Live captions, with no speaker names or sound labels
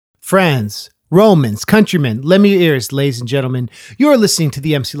friends, Romans, countrymen, lend me your ears, ladies and gentlemen. You're listening to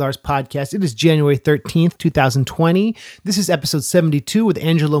the MC Lars podcast. It is January 13th, 2020. This is episode 72 with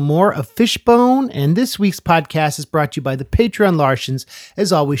Angelo Moore of Fishbone. And this week's podcast is brought to you by the Patreon Larsens.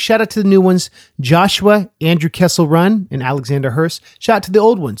 As always, shout out to the new ones, Joshua, Andrew Kessel-Run, and Alexander Hurst. Shout out to the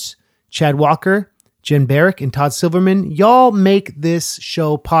old ones, Chad Walker, Jen Barrick, and Todd Silverman. Y'all make this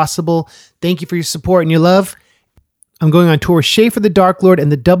show possible. Thank you for your support and your love. I'm going on tour with Schaefer the Dark Lord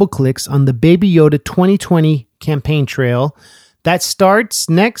and the Double Clicks on the Baby Yoda 2020 campaign trail. That starts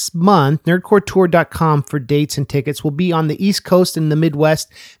next month. Nerdcoretour.com for dates and tickets. We'll be on the East Coast and the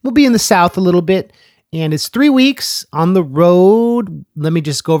Midwest. We'll be in the South a little bit. And it's 3 weeks on the road. Let me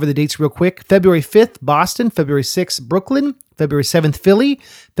just go over the dates real quick. February 5th, Boston. February 6th, Brooklyn. February 7th, Philly.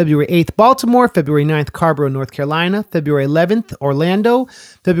 February 8th, Baltimore. February 9th, Carrboro, North Carolina. February 11th, Orlando.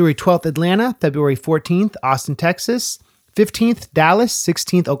 February 12th, Atlanta. February 14th, Austin, Texas. 15th, Dallas.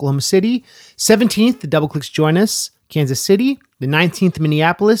 16th, Oklahoma City. 17th, the Double Clicks join us, Kansas City. The 19th,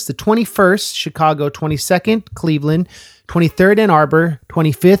 Minneapolis. The 21st, Chicago. 22nd, Cleveland. 23rd, Ann Arbor.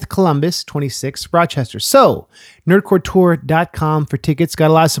 25th, Columbus. 26th, Rochester. So, nerdcoretour.com for tickets. Got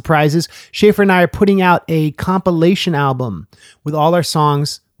a lot of surprises. Schaefer and I are putting out a compilation album with all our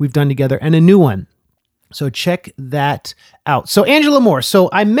songs we've done together and a new one. So check that out. So Angelo Moore. So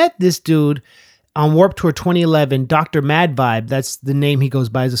I met this dude on Warped Tour 2011, Dr. Mad Vibe. That's the name he goes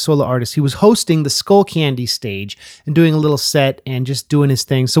by as a solo artist. He was hosting the Skull Candy stage and doing a little set and just doing his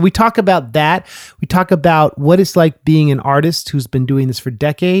thing. So we talk about that. We talk about what it's like being an artist who's been doing this for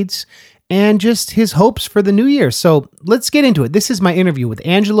decades and just his hopes for the new year. So let's get into it. This is my interview with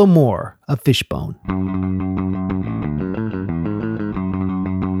Angelo Moore of Fishbone.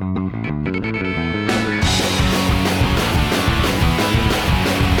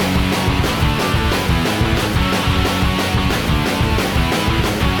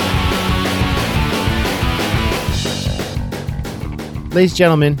 Ladies and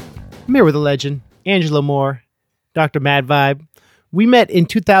gentlemen, I'm here with a legend, Angelo Moore, Dr. Mad Vibe. We met in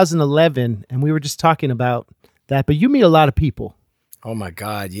 2011, and we were just talking about that, but you meet a lot of people. Oh, my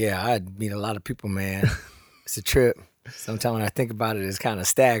God, yeah. I meet a lot of people, man. It's a trip. Sometimes when I think about it, it's kind of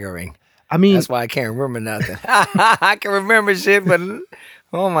staggering. I mean... That's why I can't remember nothing. I can remember shit, but,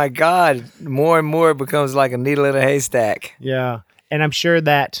 oh, my God, more and more it becomes like a needle in a haystack. Yeah, and I'm sure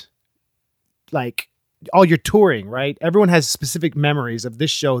that, like... all your touring, right? Everyone has specific memories of this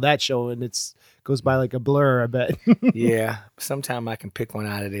show, that show, and it's goes by like a blur, I bet. Yeah. Sometime I can pick one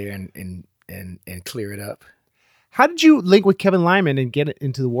out of there and clear it up. How did you link with Kevin Lyman and get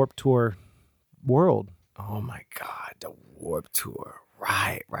into the Warped Tour world? Oh my God, the Warped Tour.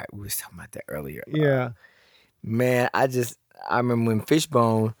 Right. We was talking about that earlier. Yeah. Man, I remember when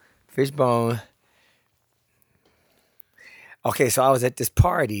Fishbone. Okay, so I was at this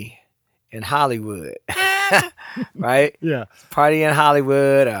party in Hollywood, right? Yeah. Party in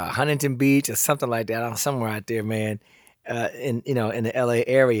Hollywood, Huntington Beach, or something like that. Somewhere out there, man. In the LA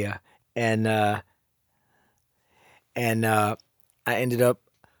area, and I ended up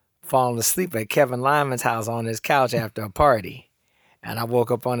falling asleep at Kevin Lyman's house on his couch after a party, and I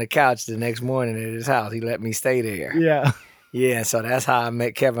woke up on the couch the next morning at his house. He let me stay there. Yeah. Yeah. So that's how I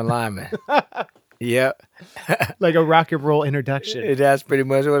met Kevin Lyman. Yep. Like a rock and roll introduction. That's pretty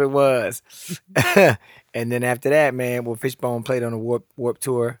much what it was. And then after that, man, Fishbone played on the Warped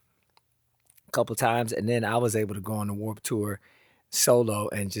Tour a couple times, and then I was able to go on the Warped Tour solo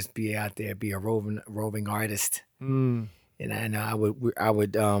and just be out there, be a roving artist. Mm. And I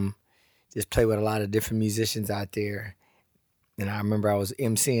would just play with a lot of different musicians out there. And I remember I was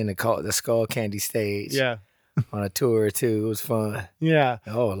emceeing the Skull Candy stage. Yeah. On a tour or two. It was fun. Yeah.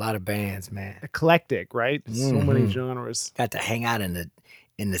 Oh, a lot of bands, man. Eclectic, right? So many genres. Got to hang out in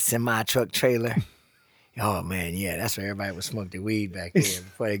the semi-truck trailer. Oh, man, yeah. That's where everybody would smoke their weed back there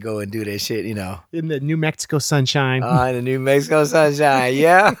before they go and do their shit, you know. In the New Mexico sunshine. In the New Mexico sunshine,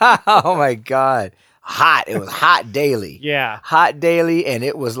 yeah. Oh, my God. Hot. It was hot daily. Yeah. Hot daily, and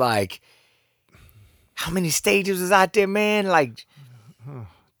it was like, how many stages was out there, man? Like...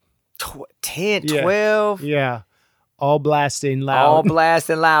 10, 12. Yeah. All blasting loud.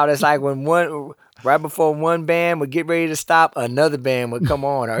 It's like when right before one band would get ready to stop, another band would come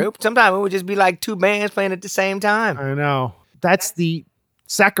on. Or sometimes it would just be like two bands playing at the same time. I know. That's the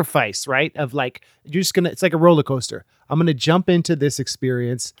sacrifice, right? Of like, it's like a roller coaster. I'm going to jump into this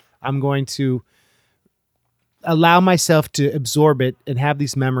experience. I'm going to allow myself to absorb it and have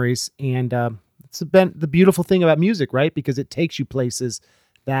these memories. And it's been the beautiful thing about music, right? Because it takes you places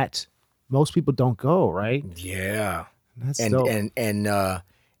that most people don't go, right? Yeah. That's dope. And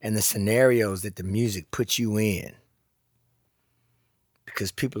the scenarios that the music puts you in.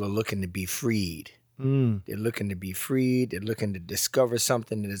 because people are looking to be freed. Mm. They're looking to be freed. They're looking to discover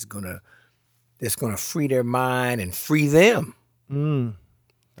something that's gonna free their mind and free them. Mm.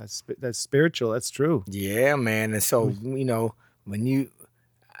 That's spiritual. That's true. Yeah, man. And so, when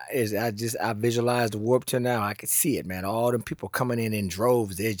I visualize the Warped Tour now, I could see it, man. All them people coming in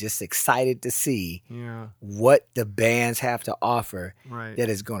droves. They're just excited to see what the bands have to offer that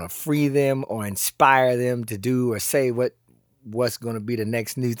is going to free them or inspire them to do or say what's going to be the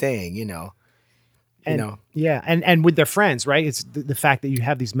next new thing, Yeah, and with their friends, right? It's the fact that you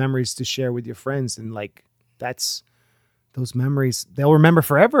have these memories to share with your friends, and like that's those memories they'll remember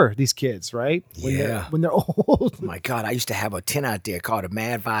forever. These kids, right? When they're old. Oh my God, I used to have a tent out there called the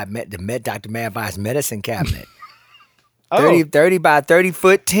Dr. Mad Vibe's medicine cabinet. 30 by 30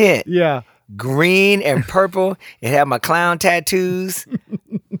 foot tent. Yeah, green and purple. It had my clown tattoos,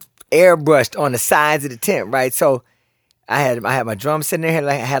 airbrushed on the sides of the tent. Right, so. I had my drum sitting there.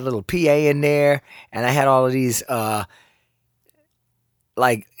 I had a little PA in there, and I had all of these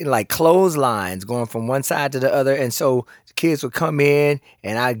like clotheslines going from one side to the other. And so the kids would come in,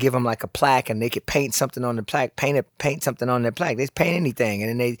 and I'd give them like a plaque, and they could paint something on the plaque, paint something on their plaque. They'd paint anything,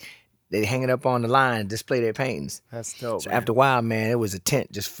 and then they hang it up on the line and display their paintings. That's dope. So after a while, man, it was a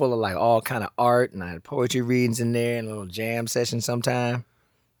tent just full of like all kind of art, and I had poetry readings in there, and a little jam session sometime.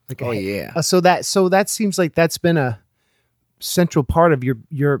 So that seems like that's been a central part of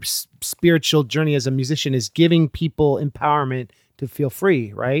your spiritual journey as a musician, is giving people empowerment to feel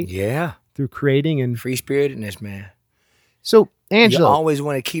free, right? Yeah. Through creating and free spiritedness, man. So, Angelo, you always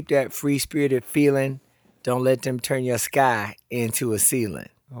want to keep that free spirited feeling. Don't let them turn your sky into a ceiling.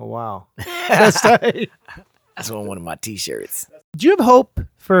 Oh, wow. That's tight. That's on one of my t-shirts. Do you have hope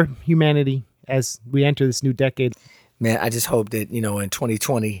for humanity as we enter this new decade? Man, I just hope that, in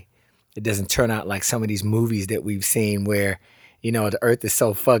 2020, it doesn't turn out like some of these movies that we've seen where, the earth is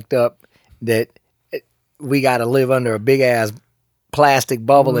so fucked up that we got to live under a big ass plastic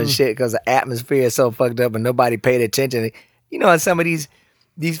bubble and shit because the atmosphere is so fucked up and nobody paid attention. In some of these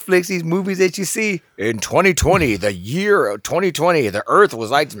flicks, these movies that you see in 2020, the year of 2020, the earth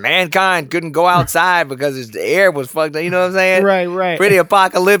was like mankind couldn't go outside because the air was fucked up. You know what I'm saying? Right. Pretty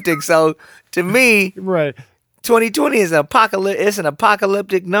apocalyptic. So to me, right. 2020 is it's an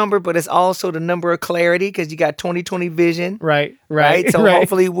apocalyptic number, but it's also the number of clarity because you got 2020 vision. Right. So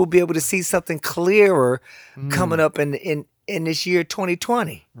hopefully we'll be able to see something clearer coming up in this year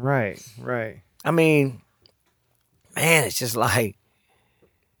 2020. Right. I mean, man, it's just like,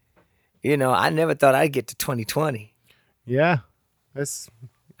 I never thought I'd get to 2020. Yeah.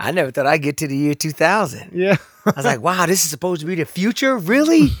 I never thought I'd get to the year 2000. Yeah. I was like, wow, this is supposed to be the future?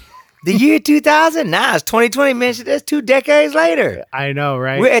 Really? The year 2000? Nah, it's 2020, man. That's 2 decades later. I know,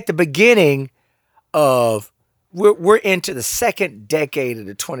 right? We're at the beginning of, we're into the second decade of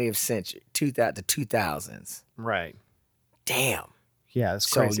the 20th century, the 2000s. Right. Damn. Yeah, that's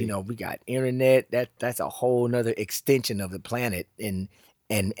crazy. So, we got internet. That's a whole nother extension of the planet and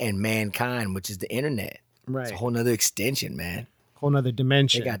mankind, which is the internet. Right. It's a whole nother extension, man. Whole nother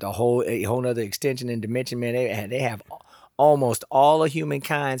dimension. They got a whole nother extension and dimension, man. They have almost all of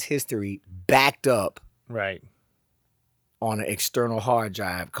humankind's history backed up, right, on an external hard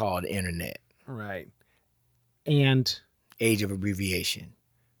drive called the internet. Right. And age of abbreviation.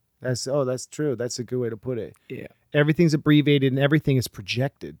 That's true. That's a good way to put it. Yeah. Everything's abbreviated and everything is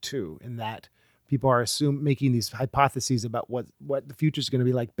projected too, in that people are making these hypotheses about what the future is going to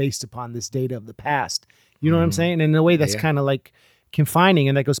be like based upon this data of the past. You know what I'm saying? And in a way that's kind of like confining,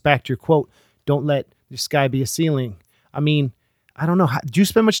 and that goes back to your quote, don't let the sky be a ceiling. I mean, I don't know. Do you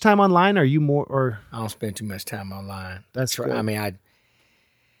spend much time online? Or are you more, or? I don't spend too much time online. That's good. I mean, I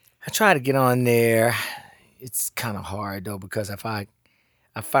try to get on there. It's kind of hard though, because I find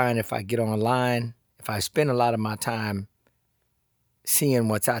if I get online, if I spend a lot of my time seeing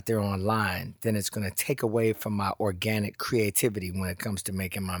what's out there online, then it's going to take away from my organic creativity when it comes to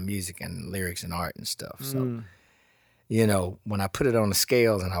making my music and lyrics and art and stuff. So, when I put it on the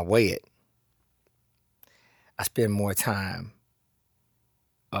scales and I weigh it, I spend more time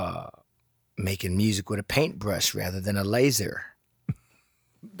making music with a paintbrush rather than a laser.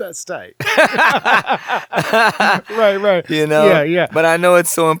 That's tight. Right. Yeah. But I know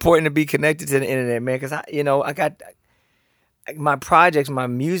it's so important to be connected to the internet, man, because I got my projects, my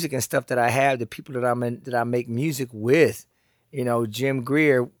music and stuff that I have, the people that I make music with, Jim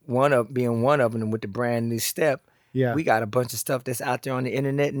Greer, being one of them with the brand new step. Yeah. We got a bunch of stuff that's out there on the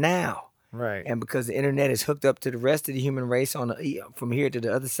internet now. Right. And because the internet is hooked up to the rest of the human race from here to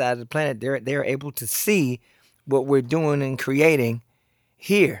the other side of the planet, they're able to see what we're doing and creating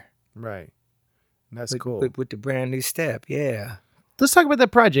here. Right. That's cool. With the brand new step. Yeah. let's talk about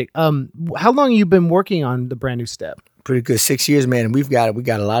that project. How long have you been working on the brand new step? Pretty good, 6 years, man. And we got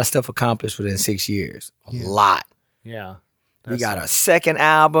a lot of stuff accomplished within 6 years. A lot. Yeah. We got a second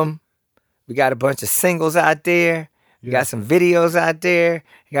album. We got a bunch of singles out there. We got some videos out there.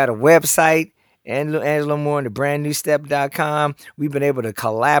 We got a website, Angelo Moore and the brandnewstep.com. We've been able to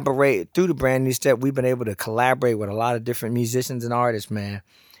collaborate through the Brand New Step. We've been able to collaborate with a lot of different musicians and artists, man,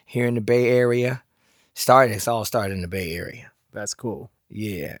 here in the Bay Area. It's all started in the Bay Area. That's cool.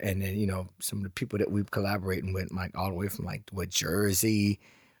 Yeah, and then, some of the people that we've collaborating with, like all the way from Jersey,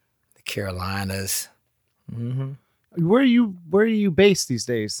 the Carolinas. Mm-hmm. Where are you based these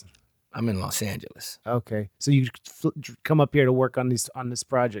days? I'm in Los Angeles. Okay, so you come up here to work on this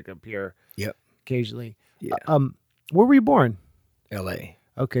project up here. Yep. Occasionally. Yeah. Where were you born? L.A.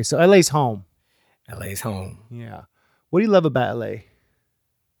 Okay, so LA's home. LA's home. Yeah. What do you love about LA?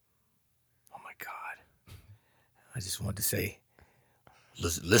 Oh my God. I just want to say,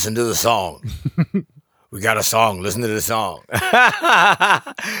 listen to the song. We got a song. Listen to the song.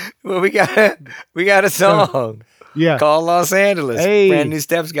 Well, we got a song. Yeah. Called Los Angeles. Hey. Brand New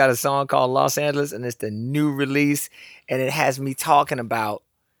Steps got a song called Los Angeles, and it's the new release. And it has me talking about,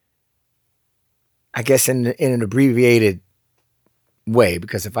 I guess, in an abbreviated way,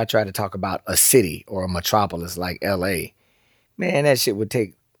 because if I try to talk about a city or a metropolis like LA, man, that shit would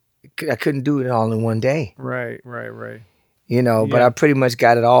take, I couldn't do it all in one day. Right. But I pretty much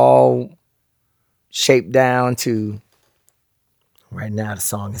got it all shaped down to, right now the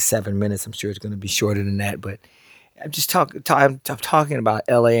song is 7 minutes. I'm sure it's going to be shorter than that, but I'm just I'm talking about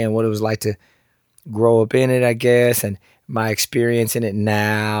LA and what it was like to grow up in it, I guess, and my experience in it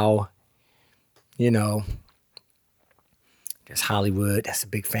now. I guess Hollywood, that's a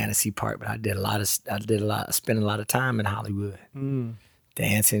big fantasy part, but I spent a lot of time in Hollywood.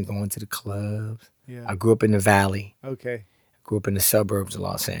 Dancing, going to the clubs. Yeah. I grew up in the Valley. Okay. I grew up in the suburbs of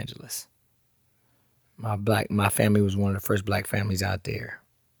Los Angeles. My family was one of the first black families out there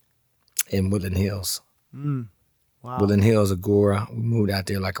in Woodland Hills. Wow. Woodland Hills, Agora. We moved out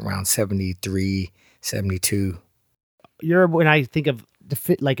there like around 73, 72. When I think of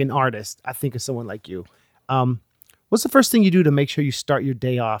like an artist, I think of someone like you. What's the first thing you do to make sure you start your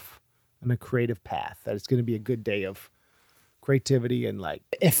day off on a creative path, that it's going to be a good day of creativity and like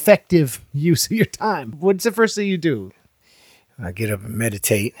effective use of your time? What's the first thing you do? I get up and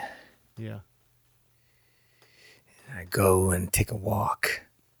meditate. Yeah. I go and take a walk.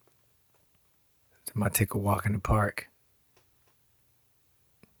 I take a walk in the park.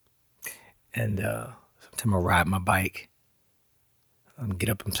 And sometimes I ride my bike. Get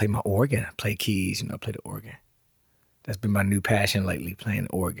up and play my organ. I play keys, I play the organ. That's been my new passion lately, playing the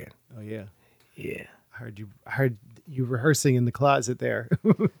organ. Oh yeah. Yeah. I heard you rehearsing in the closet there.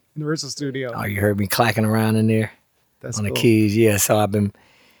 In the rehearsal studio. Oh, you heard me clacking around in there? That's on cool. The keys. Yeah, so I've been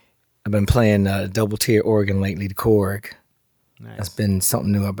playing double tier organ lately, the Korg. Nice. That's been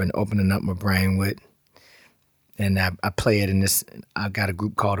something new I've been opening up my brain with. And I play it in this, I've got a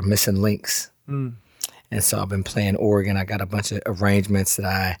group called the Missing Links. And so I've been playing organ. I got a bunch of arrangements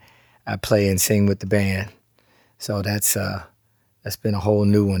that I play and sing with the band. So that's been a whole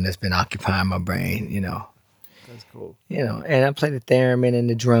new one that's been occupying my brain, That's cool. And I play the theremin and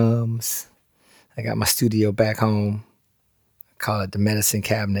the drums. I got my studio back home. I call it the medicine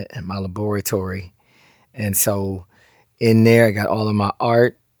cabinet in my laboratory. And so in there, I got all of my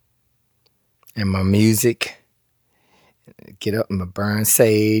art and my music. I get up and I burn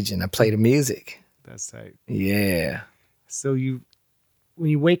sage and I play the music. That's tight. Yeah. So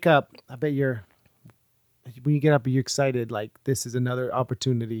when you wake up, I bet when you get up, you're excited, like this is another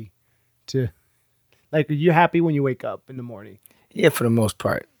opportunity to, like, are you happy when you wake up in the morning? Yeah, for the most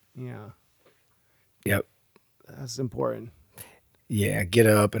part. Yeah. Yep. That's important. Yeah, I get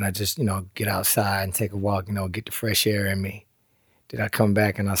up and I just, get outside and take a walk, get the fresh air in me. Then I come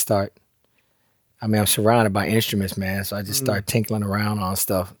back and I'm surrounded by instruments, man, so I just start tinkling around on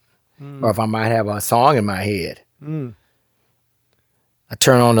stuff. Or if I might have a song in my head. I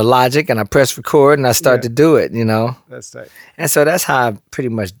turn on the Logic and I press record and I start to do it, That's tight. And so that's how I pretty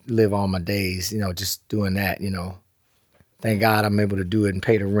much live all my days, just doing that, Thank God I'm able to do it and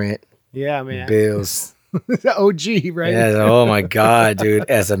pay the rent. Yeah, man. Bills. The OG, right? Yeah, oh my God, dude.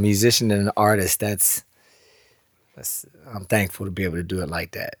 As a musician and an artist, I'm thankful to be able to do it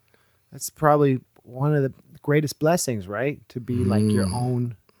like that. That's probably one of the greatest blessings, right? To be like your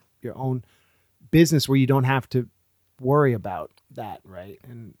own business where you don't have to worry about that, right?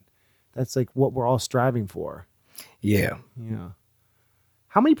 And that's like what we're all striving for. Yeah. Yeah.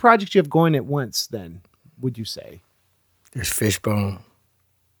 How many projects you have going at once then, would you say? There's Fishbone.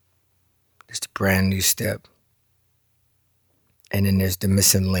 There's the Brand New Step. and then there's the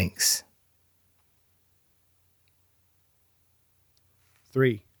missing links.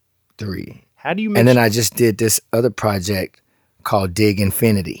 3. How do you? And then I just did this other project called Dig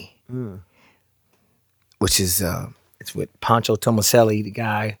Infinity, which is it's with Pancho Tomaselli, the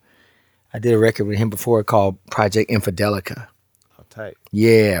guy. I did a record with him before called Project Infidelica. Oh, tight.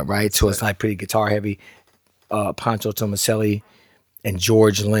 Yeah, right. So it's like pretty guitar heavy. Pancho Tomaselli and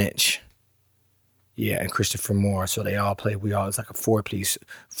George Lynch. Yeah, and Christopher Moore. So they all play. It's like a four piece.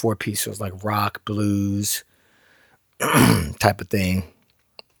 So it's like rock, blues type of thing.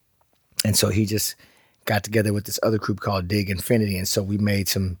 And so he just got together with this other group called Dig Infinity, and so we made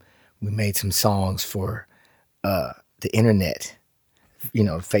some songs for the internet,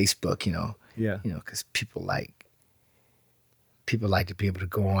 Facebook, because people like to be able to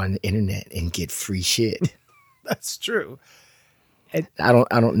go on the internet and get free shit. That's true. I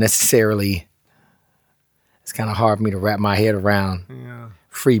don't necessarily. It's kind of hard for me to wrap my head around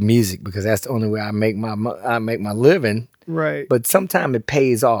free music because that's the only way I make my living. Right. But sometimes it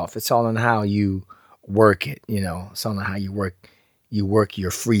pays off. It's all on how you work it, It's all on how you work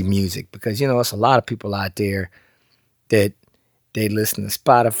your free music because, it's a lot of people out there that they listen to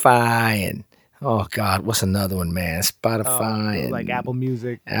Spotify and, oh God, what's another one, man? Spotify and like Apple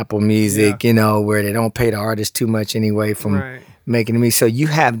Music. Where they don't pay the artist too much anyway from making me. So you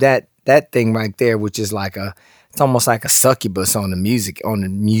have that thing right there, which is it's almost like a succubus on the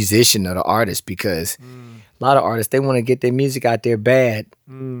musician or the artist because a lot of artists, they want to get their music out there bad.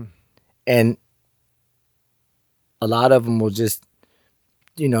 And a lot of them will just,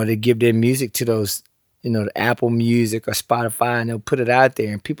 they give their music to those, the Apple Music or Spotify and they'll put it out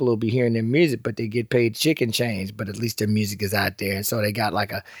there and people will be hearing their music, but they get paid chicken change, but at least their music is out there. And so they got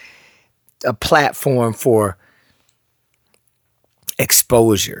like a platform for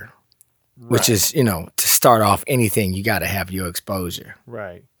exposure, which is, to start off anything, you got to have your exposure.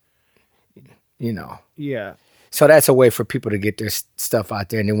 Right. Yeah. So that's a way for people to get their stuff out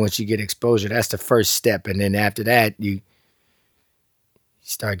there. And then once you get exposure, that's the first step. And then after that, you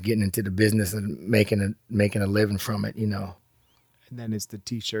start getting into the business of making a living from it, And then it's the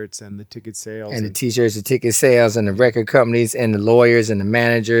T-shirts and the ticket sales. And the T-shirts, the ticket sales, and the record companies, and the lawyers, and the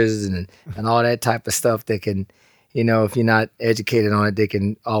managers, and all that type of stuff that can, if you're not educated on it, they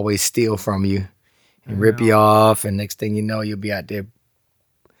can always steal from you and rip you off. And next thing you know, you'll be out there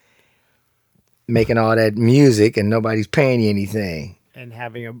making all that music and nobody's paying you anything. And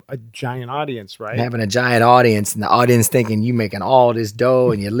having a giant audience, right? Having a giant audience and the audience thinking you making all this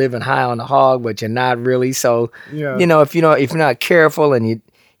dough and you're living high on the hog, but you're not really. So, if you're not careful and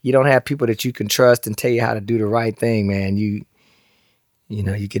you don't have people that you can trust and tell you how to do the right thing, man, you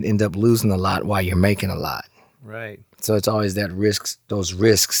can end up losing a lot while you're making a lot. Right. So it's always those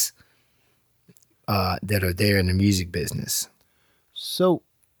risks that are there in the music business. So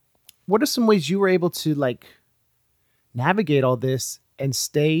what are some ways you were able to navigate all this and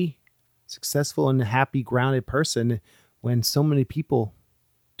stay successful and a happy, grounded person when so many people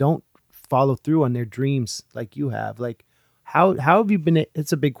don't follow through on their dreams like you have? How have you been?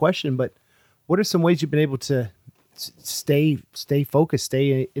 It's a big question, but what are some ways you've been able to stay focused,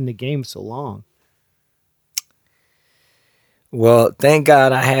 stay in the game so long? Well, thank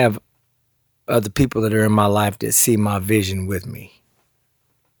God I have other people that are in my life that see my vision with me.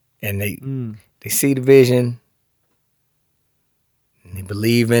 And they see the vision, and they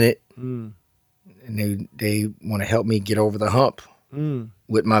believe in it, and they want to help me get over the hump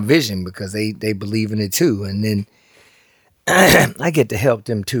with my vision because they believe in it too. And then I get to help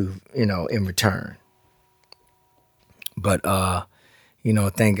them too, in return. But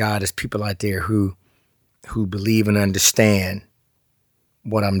thank God there's people out there who believe and understand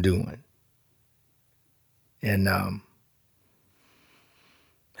what I'm doing. And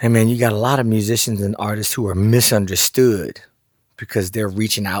hey man, you got a lot of musicians and artists who are misunderstood because they're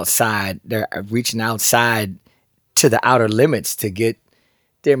reaching outside. They're reaching outside to the outer limits to get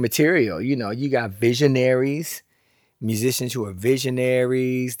their material. You got visionaries, musicians who are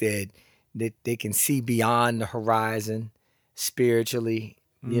visionaries that they can see beyond the horizon spiritually,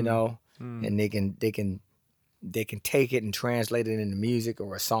 and they can take it and translate it into music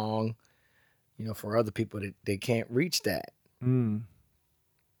or a song, for other people that they can't reach that.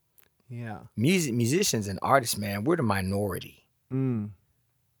 Yeah. Musicians and artists, man, we're the minority. We're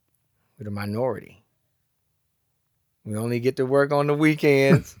the minority. We only get to work on the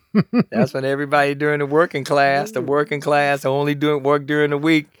weekends. That's when everybody during the working class only doing work during the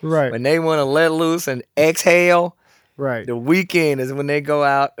week. Right. When they want to let loose and exhale, right. The weekend is when they go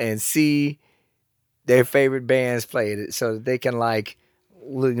out and see their favorite bands play, so that they can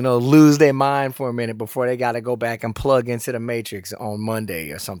lose their mind for a minute before they got to go back and plug into the Matrix on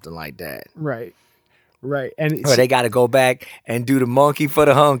Monday or something like that. Right. And or they got to go back and do the monkey for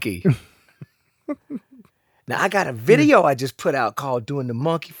the hunky. Now, I got a video I just put out called Doing the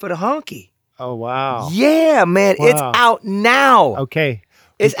Monkey for the Hunky. Oh, wow. Yeah, man. Wow. It's out now. Okay.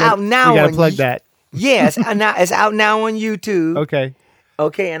 It's out now. We got to plug that. Yeah, it's out now on YouTube.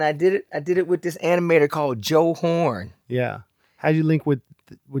 Okay, and I did it with this animator called Joe Horn. Yeah. How'd you link with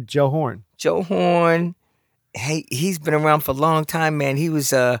Joe Horn? Joe Horn, hey, he's been around for a long time, man. He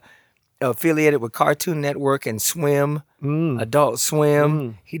was affiliated with Cartoon Network and Swim, Adult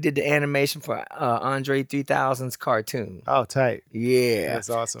Swim. He did the animation for Andre 3000's cartoon. Oh, tight. Yeah. That's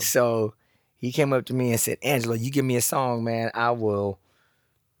awesome. So he came up to me and said, Angelo, you give me a song, man, I will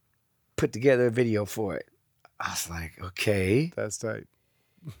put together a video for it. I was like, okay. That's tight.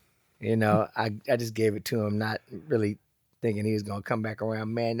 I just gave it to him, not really thinking he was going to come back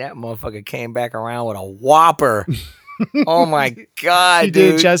around. Man, that motherfucker came back around with a whopper. Oh, my God, he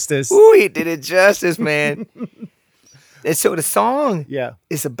dude. did it justice. Ooh, he did it justice, man. And so the song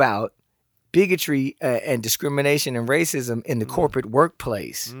is about bigotry and discrimination and racism in the corporate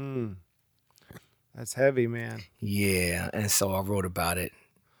workplace. That's heavy, man. Yeah, and so I wrote about it.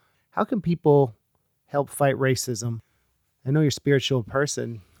 How can people help fight racism? I know you're a spiritual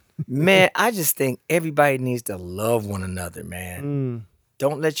person. Man, I just think everybody needs to love one another, man.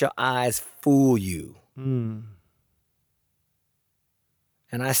 Don't let your eyes fool you. And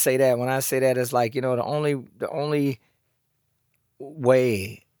I say that, when I say that, it's like, the only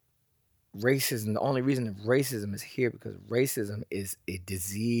way racism, the only reason that racism is here, because racism is a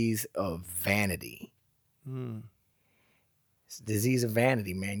disease of vanity. It's a disease of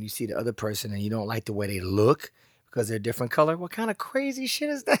vanity, man. You see the other person and you don't like the way they look because they're a different color. What kind of crazy shit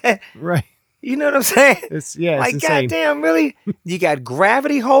is that? Right. You know what I'm saying? It's like, insane. goddamn, really? You got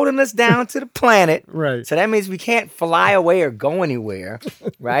gravity holding us down to the planet. Right. So that means we can't fly away or go anywhere,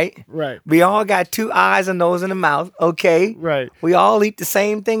 right? Right. We all got 2 eyes, a nose, and a mouth, okay? Right. We all eat the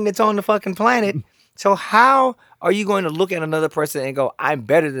same thing that's on the fucking planet. So how are you going to look at another person and go, I'm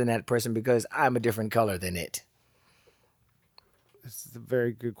better than that person because I'm a different color than it? This is a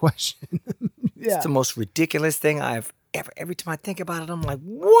very good question. It's the most ridiculous thing I've ever. Every time I think about it, I'm like,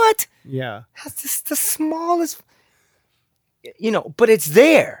 what? Yeah. That's just the smallest, but it's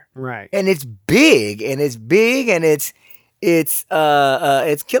there. Right. And it's big and it's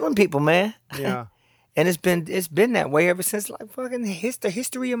killing people, man. Yeah. And it's been that way ever since like fucking the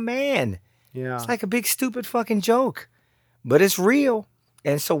history of man. Yeah. It's like a big stupid fucking joke. But it's real.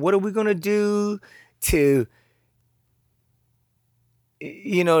 And so what are we gonna do to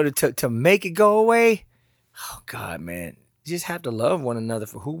to make it go away? Oh God, man. You just have to love one another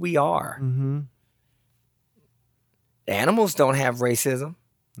for who we are. Animals don't have racism.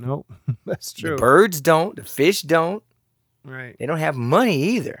 Nope. That's true. The birds don't. The fish don't. Right. They don't have money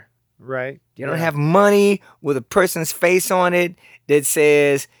either. Right. You don't have money with a person's face on it that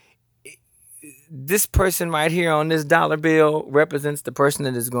says, this person right here on this dollar bill represents the person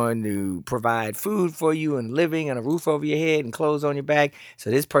that is going to provide food for you and living and a roof over your head and clothes on your back. So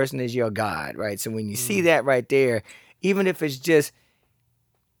this person is your God, right? So when you see that right there, even if it's just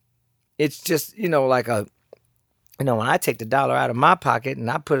like a, when I take the dollar out of my pocket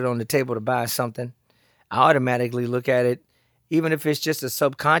and I put it on the table to buy something, I automatically look at it, even if it's just a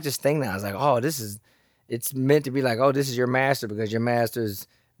subconscious thing now. I was like, oh, it's meant to be like, oh, this is your master because your master is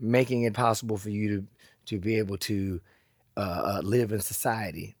making it possible for you to be able to live in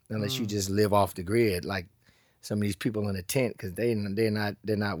society, unless you just live off the grid like some of these people in a tent, because they're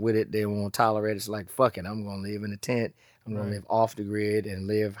not with it. They won't tolerate it. It's like, fuck it, I'm gonna live in a tent. I'm gonna live off the grid and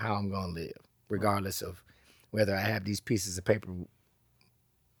live how I'm gonna live, regardless of whether I have these pieces of paper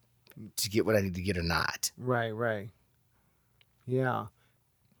to get what I need to get or not. Right. Yeah.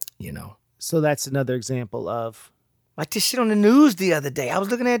 So that's another example of, like this shit on the news the other day. I was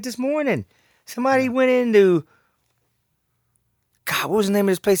looking at it this morning. Somebody went into, God, what was the name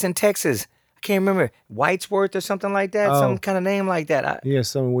of this place in Texas? I can't remember. Whitesworth or something like that. Some kind of name like that.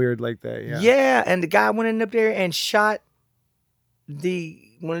 Something weird like that. Yeah. Yeah, and the guy went in up there and shot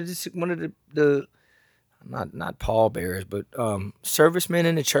one of the not pallbearers, but servicemen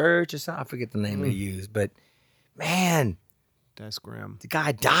in the church or something. I forget the name they used, but man, that's grim. The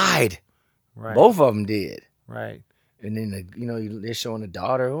guy died. Right. Both of them did. Right. And then they're showing the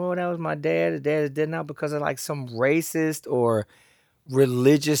daughter, oh, that was my dad. The dad is dead now because of like some racist or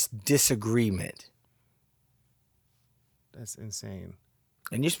religious disagreement. That's insane.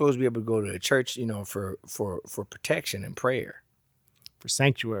 And you're supposed to be able to go to a church, for protection and prayer. For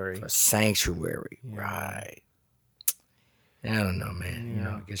sanctuary. For sanctuary, yeah. right. I don't know, man.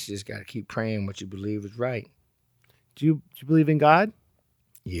 Yeah. I guess you just got to keep praying what you believe is right. Do you believe in God?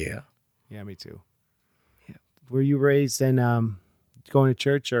 Yeah. Yeah, me too. Yeah. Were you raised in going to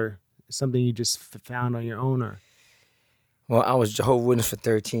church, or something you just found on your own, or? Well, I was Jehovah's Witness for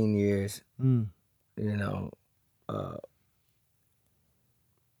 13 years. Mm.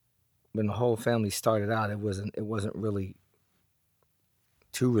 When the whole family started out, it wasn't really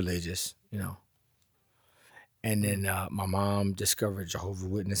too religious, And then my mom discovered Jehovah's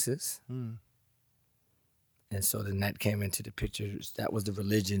Witnesses. Mm. And so then that came into the picture. That was the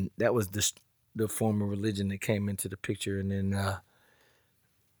religion. That was the form of religion that came into the picture. And then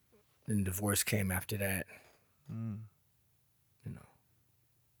divorce came after that. Mm.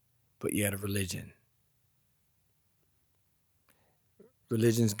 But yeah, the religion.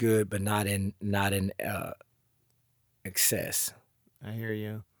 Religion's good, but not in excess. I hear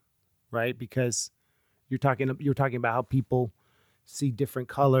you. Right? Because you're talking about how people see different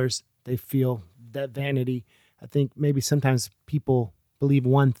colors. They feel that vanity. I think maybe sometimes people believe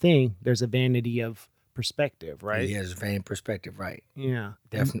one thing. There's a vanity of perspective, right? Yeah, there's a vanity perspective, right? Yeah.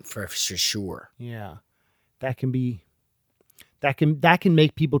 Definitely, for sure. Yeah. That can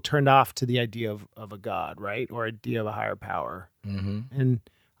make people turned off to the idea of a God, right? Or idea of a higher power. Mm-hmm. And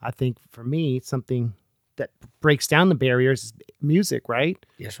I think for me, something that breaks down the barriers is music, right?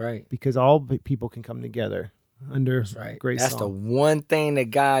 That's right. Because all people can come together under great That's song. the one thing that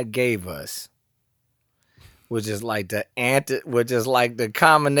God gave us, which is like the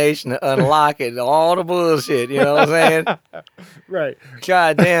combination to unlock it, all the bullshit. You know what I'm saying? Right.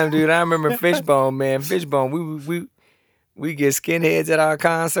 God damn, dude! I remember Fishbone, man. Fishbone. We get skinheads at our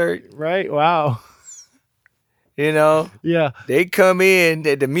concert. Right. Wow. Yeah. They come in,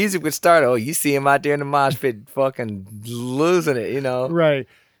 the music would start. Oh, you see them out there in the mosh pit fucking losing it, Right.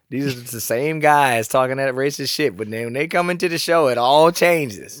 These are the same guys talking that racist shit, but then when they come into the show, it all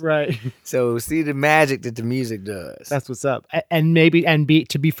changes. Right. So see the magic that the music does. That's what's up. And maybe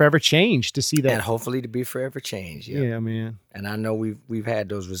to be forever changed, to see that. And hopefully to be forever changed. Yeah, man. And I know we've had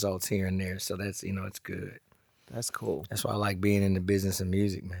those results here and there, so that's it's good. That's cool. That's why I like being in the business of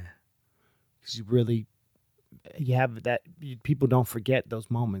music, man. Because you have that. People don't forget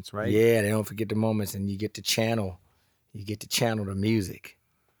those moments, right? Yeah, they don't forget the moments, and you get to channel the music,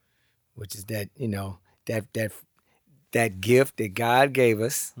 which is that that gift that God gave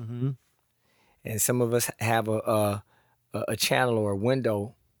us. Mm-hmm. And some of us have a channel or a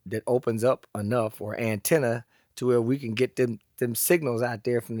window that opens up enough, or antenna, to where we can get them signals out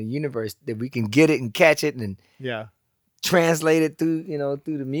there from the universe, that we can get it and catch it and translate it through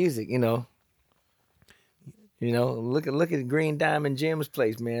through the music. Look at Green Diamond Jim's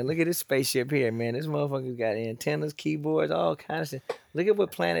place, man. Look at this spaceship here, man. This motherfucker's got antennas, keyboards, all kinds of shit. Look at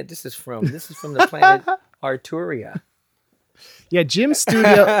what planet this is from. This is from the planet Arturia. Yeah, Jim's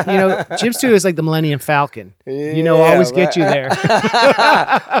studio, Jim's studio is like the Millennium Falcon. Always get you there.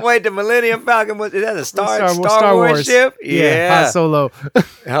 Wait, the Millennium Falcon, is that a Star Wars ship? Yeah, Han Solo.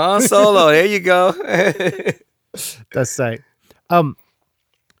 Han Solo, there you go. That's right.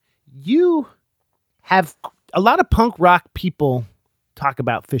 You have a lot of punk rock people talk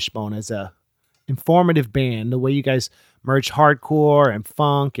about Fishbone as a informative band, the way you guys merge hardcore and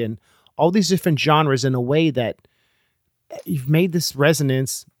funk and all these different genres in a way that you've made this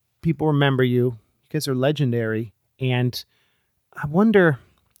resonance. People remember you. You guys are legendary. And I wonder,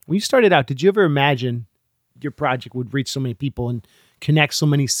 when you started out, did you ever imagine your project would reach so many people and connect so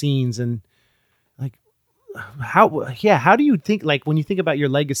many scenes? And how do you think, when you think about your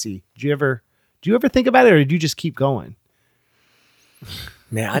legacy, do you ever think about it, or did you just keep going?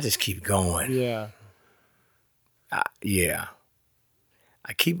 Man, I just keep going. Yeah. I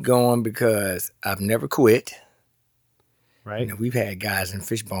keep going because I've never quit. Right. We've had guys in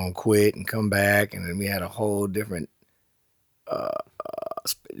Fishbone quit and come back, and then we had a whole different.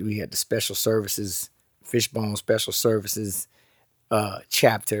 We had the special services, Fishbone Special Services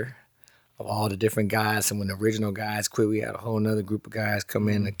chapter of all the different guys. And when the original guys quit, we had a whole nother group of guys come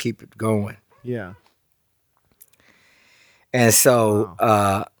in and keep it going. Yeah. And so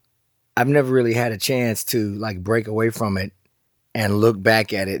I've never really had a chance to break away from it and look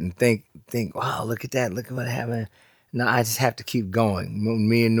back at it and think, wow, look at that, look at what happened. No, I just have to keep going.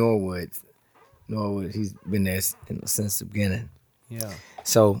 Me and Norwood, he's been there since the beginning. Yeah.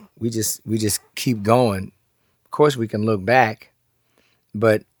 So we just keep going. Of course, we can look back,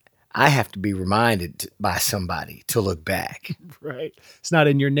 but I have to be reminded by somebody to look back. Right. It's not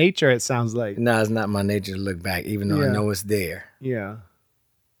in your nature, it sounds like. No, it's not my nature to look back, even though I know it's there. Yeah.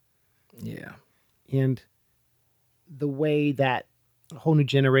 Yeah. And the way that a whole new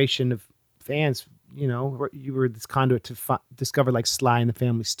generation of fans, you know, you were this conduit to discover like Sly and the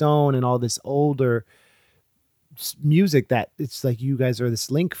Family Stone and all this older music that it's like you guys are this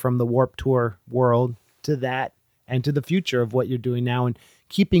link from the Warped Tour world to that and to the future of what you're doing now, and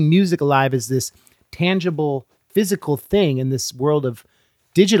keeping music alive as this tangible physical thing in this world of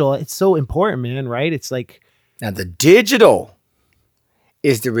digital. It's so important, man, right? It's like, now the digital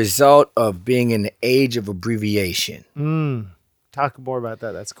is the result of being in the age of abbreviation. Talk more about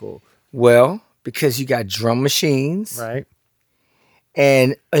that. That's cool. Well, because you got drum machines, Right.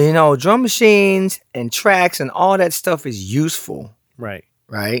 and you know, drum machines and tracks and all that stuff is useful, Right.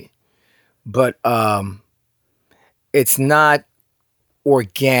 right? But it's not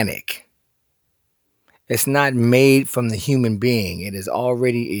organic. It's not made from the human being. It is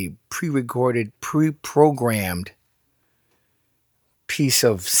already a pre-recorded, pre-programmed piece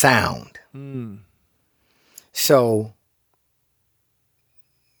of sound. So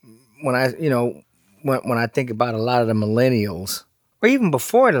when I think about a lot of the millennials, or even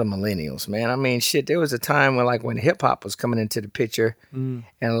before the millennials, man, I mean, shit, there was a time when hip hop was coming into the picture, and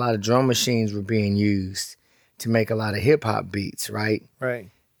a lot of drum machines were being used to make a lot of hip hop beats, right? Right.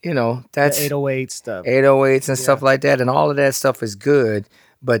 You know, that's the 808 stuff. 808s and stuff like that, and all of that stuff is good,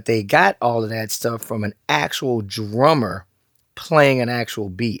 but they got all of that stuff from an actual drummer playing an actual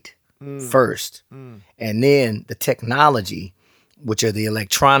beat first. And then the technology, which are the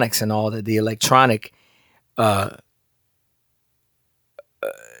electronics and all that, the electronic the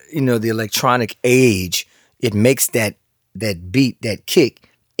electronic age, it makes that beat, that kick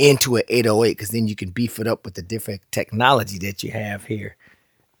into an 808, because then you can beef it up with the different technology that you have here.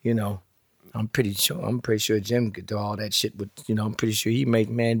 You know, I'm pretty sure Jim could do all that shit with, you know, I'm pretty sure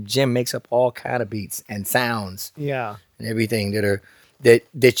Jim makes up all kind of beats and sounds. Yeah. And everything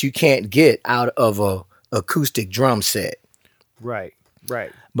that you can't get out of a acoustic drum set. Right.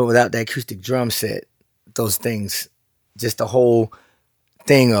 Right. But without that acoustic drum set, those things, just the whole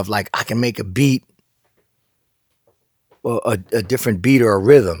thing of like, I can make a beat, or a different beat or a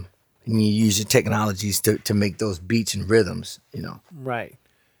rhythm, and you use your technologies to make those beats and rhythms, you know. Right.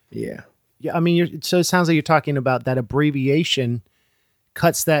 Yeah. Yeah. I mean, so it sounds like you're talking about that abbreviation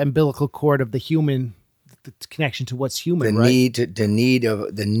cuts that umbilical cord of the human, the connection to what's human, right? The need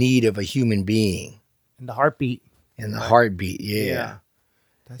of a human being. And the heartbeat. And the heartbeat, yeah.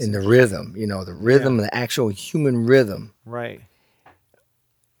 That's and the rhythm, you know, the actual human rhythm. Right.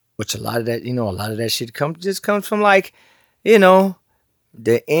 Which a lot of that shit comes from, like, you know,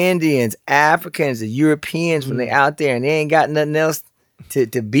 the Indians, Africans, the Europeans, when they out there and they ain't got nothing else to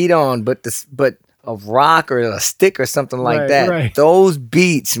beat on but a rock or a stick or something like that. Right. Those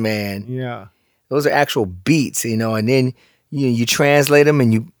beats, man. Yeah. Those are actual beats, you know, and then you translate them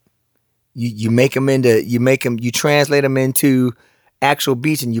and you translate them into actual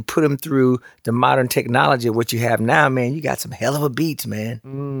beats, and you put them through the modern technology of what you have now, man. You got some hell of a beats,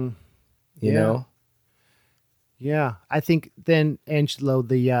 man. You know? Yeah. I think then, Angelo,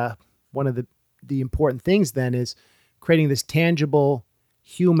 the one of the important things then is creating this tangible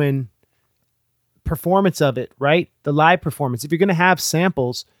human performance of it, right? The live performance. If you're going to have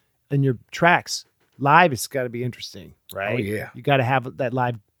samples in your tracks, live, it's got to be interesting, right? Oh, yeah. You got to have that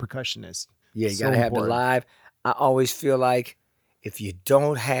live percussionist. Yeah, you got to have the live. I always feel like if you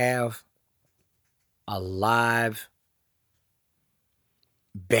don't have a live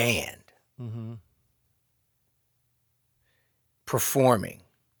band performing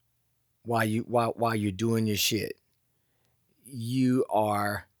while you're doing your shit, you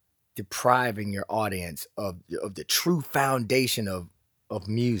are depriving your audience of the true foundation of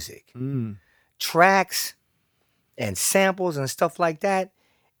music. Tracks and samples and stuff like that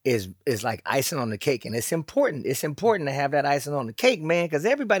is like icing on the cake, and it's important to have that icing on the cake, man, because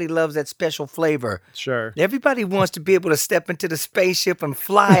everybody loves that special flavor. Sure. Everybody wants to be able to step into the spaceship and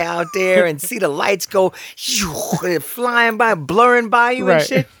fly out there and see the lights go flying by, blurring by you and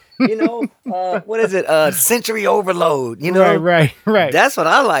shit. You know, what is it? Sensory overload, you know? Right. That's what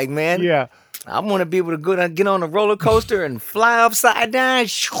I like, man. Yeah. I want to be able to go down, get on a roller coaster and fly upside down,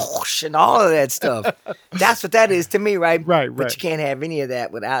 and all of that stuff. That's what that is to me, right? Right. But you can't have any of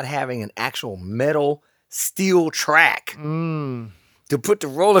that without having an actual metal steel track to put the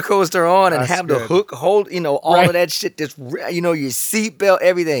roller coaster on and have the hook hold, you know, all of that shit. Just, you know, your seatbelt,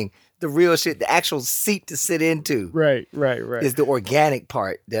 everything, the real shit, the actual seat to sit into. Right. Is the organic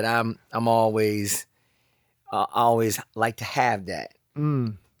part that I'm always like to have that.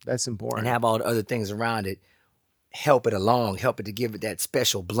 That's important. And have all the other things around it help it along, help it to give it that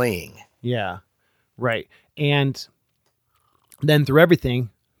special bling. Yeah, right. And then through everything,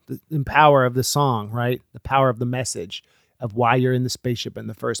 the power of the song, right? The power of the message of why you're in the spaceship in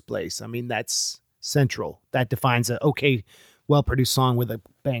the first place. I mean, that's central. That defines a okay, well-produced song with a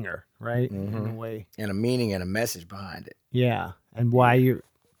banger, right? In a way. And a meaning and a message behind it. Yeah. And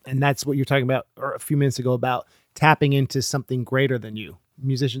and that's what you're talking about a few minutes ago about tapping into something greater than you.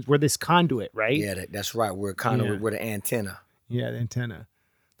 Musicians, we're this conduit, right? Yeah, that's right. We're a conduit. We're the antenna. Yeah, the antenna.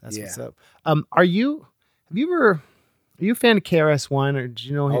 That's what's up. Are you a fan of KRS-One, or did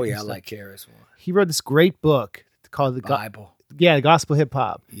you know him? Oh yeah, I like KRS-One. He wrote this great book called the Bible. The Gospel Hip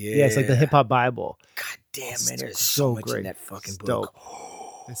Hop. Yeah, it's like the hip hop Bible. God damn, man, there's so much in that fucking book.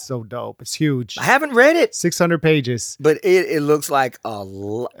 It's so dope. It's huge. I haven't read it. 600 pages. But it looks like a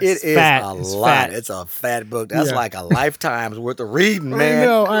lot. It is a lot. It's a fat book. That's like a lifetime's worth of reading, man. I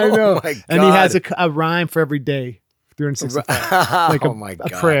know. Oh my God. And he has a rhyme for every day. 365. Like oh my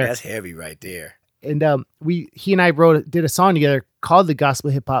God. Prayer. That's heavy right there. And he and I did a song together called The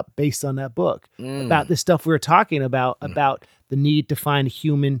Gospel Hip Hop based on that book about the stuff we were talking about the need to find a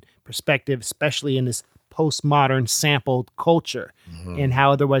human perspective, especially in this postmodern sampled culture and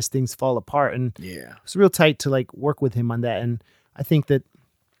how otherwise things fall apart. And it's real tight to like work with him on that. And I think that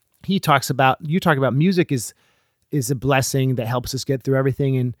you talk about music is a blessing that helps us get through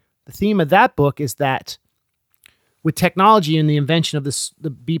everything. And the theme of that book is that with technology and the invention of the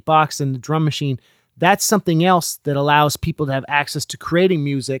beatbox and the drum machine, that's something else that allows people to have access to creating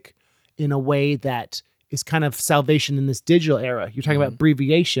music in a way that is kind of salvation in this digital era. You're talking about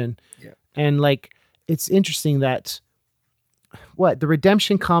abbreviation. Yeah. And like, it's interesting that the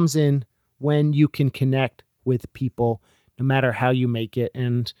redemption comes in when you can connect with people, no matter how you make it.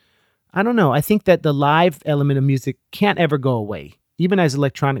 And I don't know. I think that the live element of music can't ever go away, even as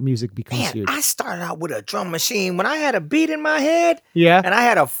electronic music becomes huge. I started out with a drum machine when I had a beat in my head. Yeah. And I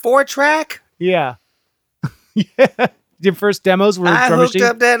had a 4-track. Yeah. Yeah. Your first demos were I drum hooked machine?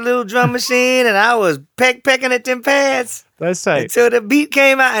 up that little drum machine and I was pecking at them pads. That's tight. Until the beat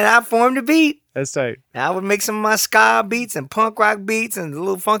came out and I formed the beat. That's tight. And I would make some of my ska beats and punk rock beats and the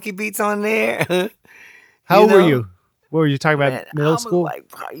little funky beats on there. How old were you? What were you talking about? Man, middle school?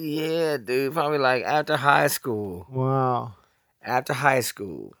 Yeah, dude. Probably like after high school. Wow. After high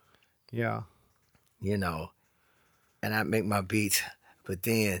school. Yeah. You know. And I'd make my beats. But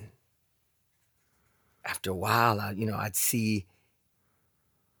then after a while, I'd see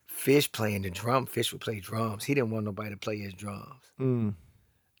Fish playing the drum. Fish would play drums. He didn't want nobody to play his drums.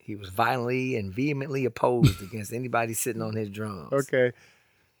 He was violently and vehemently opposed against anybody sitting on his drums. Okay.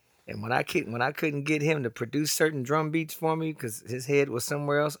 And when I couldn't get him to produce certain drum beats for me because his head was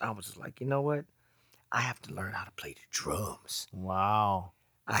somewhere else, I was just like, you know what? I have to learn how to play the drums. Wow.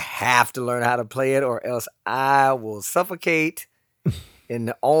 I have to learn how to play it or else I will suffocate in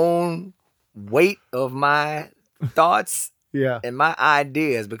the own weight of my thoughts and my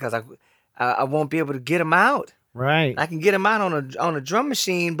ideas because I won't be able to get them out. Right. I can get them out on a drum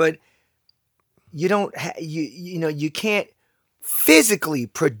machine, but you don't you can't physically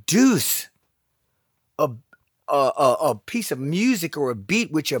produce a piece of music or a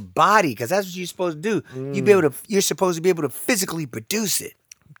beat with your body because that's what you're supposed to do. You're supposed to be able to physically produce it.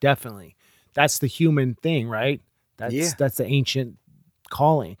 Definitely. That's the human thing, right? That's the ancient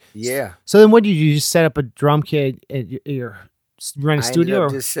calling. Yeah. So then what do you just set up a drum kit at your run a studio? I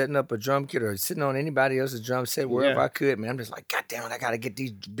ended up just setting up a drum kit or sitting on anybody else's drum set wherever I could, man. I'm just like, God damn it, I got to get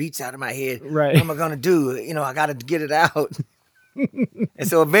these beats out of my head. Right. What am I going to do? I got to get it out. And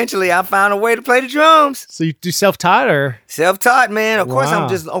so eventually I found a way to play the drums. So you do self-taught or? Self-taught, man. Of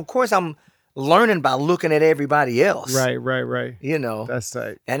course I'm learning by looking at everybody else. Right. That's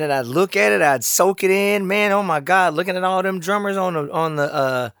tight. And then I'd look at it, I'd soak it in. Man, oh my God, looking at all them drummers on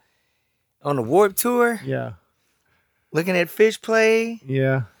the Warped Tour. Yeah. Looking at Fish play.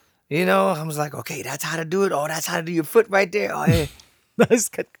 Yeah. I was like, okay, that's how to do it. Oh, that's how to do your foot right there. Oh, yeah. That's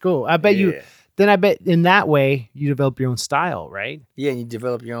cool. I bet in that way you develop your own style, right? Yeah, you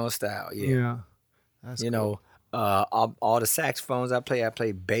develop your own style. Yeah. That's cool. All the saxophones I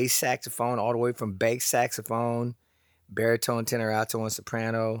play bass saxophone all the way from bass saxophone, baritone, tenor, alto, and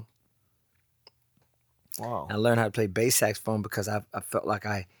soprano. Wow. I learned how to play bass saxophone because I felt like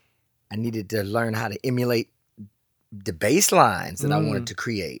I needed to learn how to emulate the bass lines that I wanted to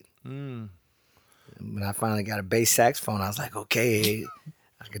create. When I finally got a bass saxophone, I was like, okay,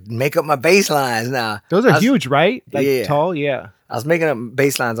 I could make up my bass lines now. Those are huge, right? Like tall, I was making up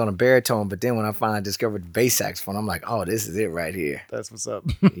bass lines on a baritone, but then when I finally discovered the bass saxophone, I'm like, oh, this is it right here. That's what's up.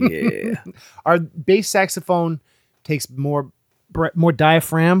 Yeah. Our bass saxophone takes more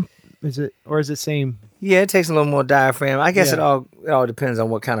diaphragm? Is it same? Yeah, it takes a little more diaphragm. I guess it all depends on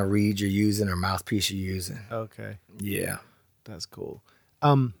what kind of reed you're using or mouthpiece you're using. Okay. Yeah. That's cool.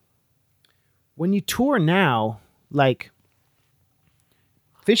 When you tour now, like,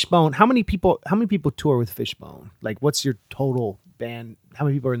 Fishbone. How many people tour with Fishbone? Like, what's your total band? How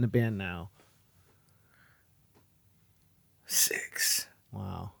many people are in the band now? 6.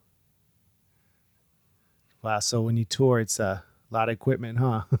 Wow. So when you tour, it's a lot of equipment,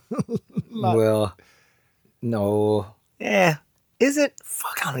 huh? Well, no. Yeah. Is it?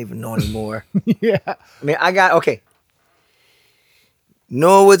 Fuck, I don't even know anymore. Yeah. I mean, okay.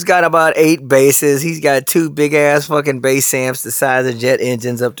 Norwood's got about 8 basses. He's got 2 big ass fucking bass amps the size of jet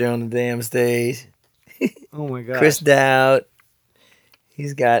engines up there on the damn stage. Oh my gosh. Chris Dowd,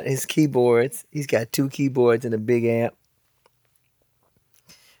 he's got his keyboards. He's got 2 keyboards and a big amp.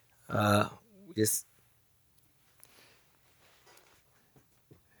 Just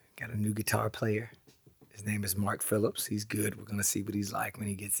got a new guitar player. His name is Mark Phillips. He's good. We're gonna see what he's like when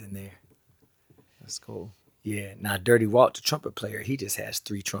he gets in there. That's cool. Yeah. Now, Dirty Walt, the trumpet player, he just has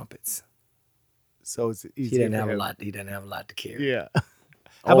 3 trumpets. So it's easy. He doesn't have a lot. He doesn't have a lot to carry. Yeah.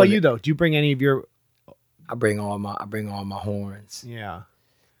 How about you though? Do you bring any of your? I bring all my horns. Yeah.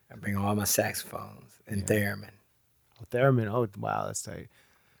 I bring all my saxophones and theremin. Oh, theremin. Oh wow, that's tight.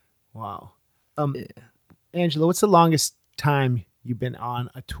 Wow. Angelo, what's the longest time you've been on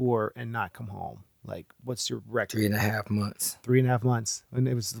a tour and not come home? Like, what's your record? 3.5 months. 3.5 months. And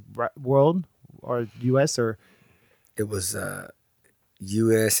it was world or U.S. or? It was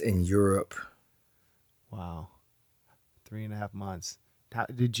U.S. and Europe. Wow. 3.5 months. How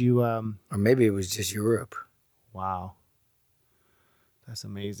did you? Or maybe it was just Europe. Wow. That's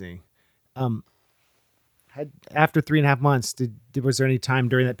amazing. After 3.5 months, was there any time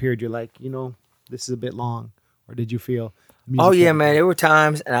during that period you're like, this is a bit long, or did you feel? Oh yeah, man. There were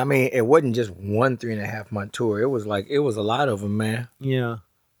times, and I mean, it wasn't just one 3.5 month tour. It was a lot of them, man. Yeah.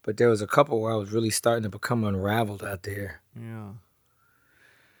 But there was a couple where I was really starting to become unraveled out there. Yeah.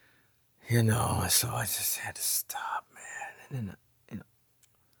 So I just had to stop, man. And then,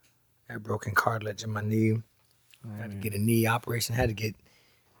 I had broken cartilage in my knee. I had to get a knee operation. I had to get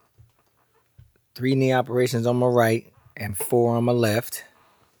 3 knee operations on my right and 4 on my left.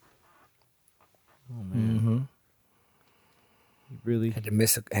 Oh man. Mm-hmm. You really had to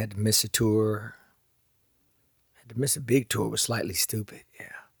miss a tour. Had to miss a big tour. Was slightly stupid. Yeah.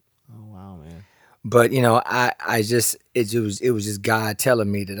 Oh wow, man. But it was just God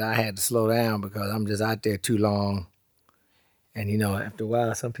telling me that I had to slow down because I'm just out there too long. And after a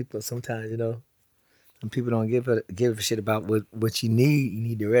while, some people don't give a shit about what you need. You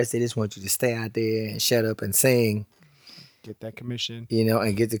need the rest. They just want you to stay out there and shut up and sing. Get that commission.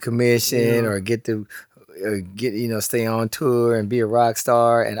 And get the commission or stay on tour and be a rock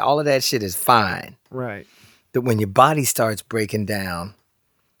star, and all of that shit is fine. Right. But when your body starts breaking down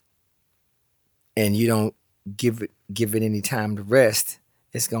and you don't give it any time to rest,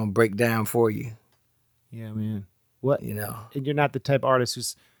 it's gonna break down for you. Yeah, man. What? And you're not the type of artist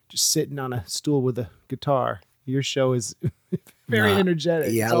who's just sitting on a stool with a guitar. Your show is very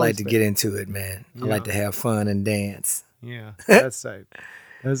energetic. Yeah, I like to get into it, man. Yeah. I like to have fun and dance. Yeah, that's right.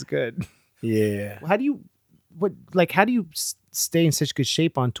 That's good. Yeah. How do you stay in such good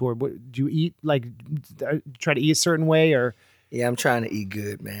shape on tour? What do you eat? Like, try to eat a certain way, or? Yeah, I'm trying to eat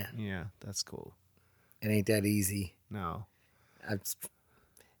good, man. Yeah, that's cool. It ain't that easy. No. I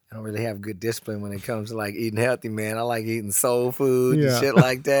don't really have good discipline when it comes to like eating healthy, man. I like eating soul food and shit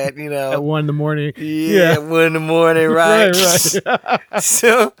like that, At 1 a.m. Yeah, at 1 a.m, right? right.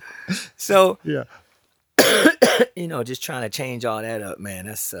 So yeah. Just trying to change all that up, man.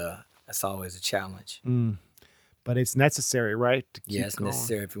 That's always a challenge. But it's necessary, right? Yeah, it's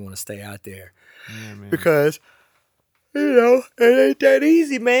necessary if you want to stay out there. Yeah, man. Because it ain't that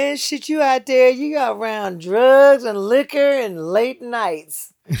easy, man. Shit, you out there, you got around drugs and liquor and late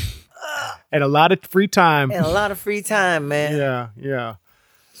nights. And a lot of free time. Man. Yeah.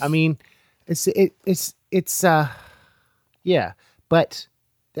 I mean, yeah. But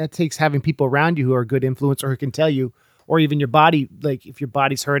that takes having people around you who are a good influence or who can tell you, or even your body, like if your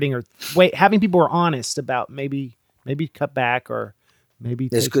body's hurting, or having people who are honest about maybe cut back, or maybe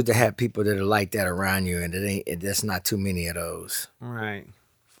it's good to have people that are like that around you, and that's not too many of those. Right.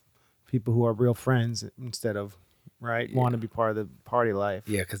 People who are real friends instead of want to be part of the party life.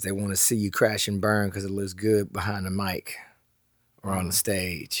 Yeah, because they want to see you crash and burn because it looks good behind the mic or on the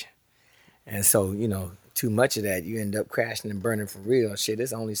stage, and so too much of that, you end up crashing and burning for real. Shit,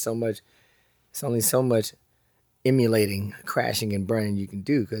 it's only so much emulating crashing and burning you can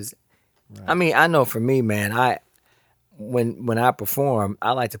do. Because I mean, I know for me, man, when I perform,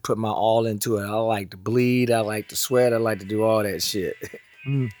 I like to put my all into it. I like to bleed. I like to sweat. I like to do all that shit.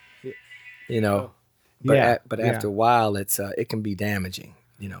 But after a while, it can be damaging.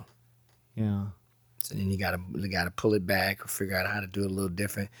 Yeah. So then you gotta pull it back or figure out how to do it a little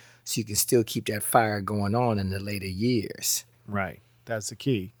different so you can still keep that fire going on in the later years. Right. That's the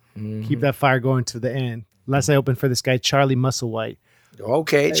key. Keep that fire going to the end. Last I opened for this guy, Charlie Musselwhite.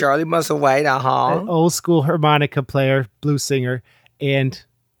 Okay, Charlie Musselwhite, An old school harmonica player, blues singer. And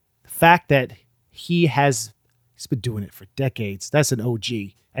the fact that he's been doing it for decades, that's an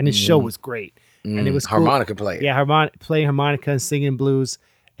OG. And his show was great. And it was cool. Harmonica player. Yeah, playing harmonica and singing blues.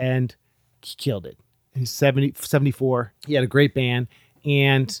 And he killed it. He's 74. He had a great band.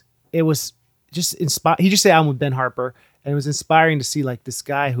 And it was just inspiring. He just did an album with Ben Harper. And it was inspiring to see like this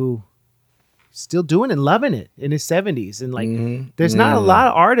guy who still doing and loving it in his 70s. And like, there's not a lot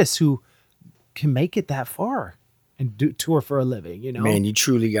of artists who can make it that far and tour for a living, you know? Man, you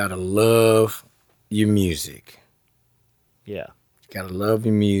truly got to love your music. Yeah. You got to love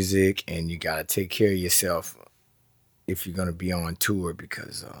your music and you got to take care of yourself if you're going to be on tour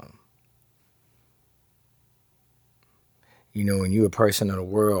because, you know, when you're a person of the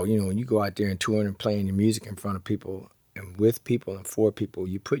world, you know, when you go out there and touring and playing your music in front of people and with people and for people,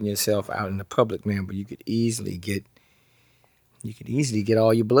 you're putting yourself out in the public, man, but you could easily get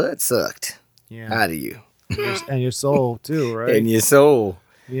all your blood sucked out of you. And your soul too, right? And your soul.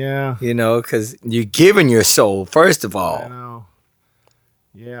 Yeah. You know, because you're giving your soul, first of all. I know.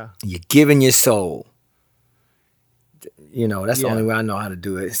 Yeah. You're giving your soul. You know, that's the only way I know how to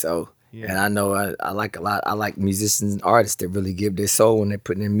do it. So, and I know I like musicians and artists that really give their soul when they're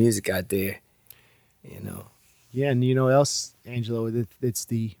putting their music out there, you know. Yeah, and you know what else, Angelo? It's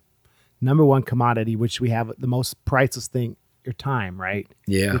the number one commodity, which we have the most priceless thing, your time, right?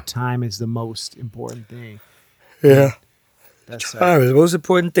 Yeah. Your time is the most important thing. Yeah. That's time is the most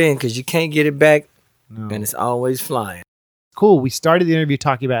important thing because you can't get it back, and it's always flying. Cool. We started the interview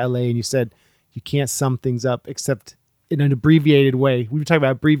talking about LA, and you said you can't sum things up except in an abbreviated way. We were talking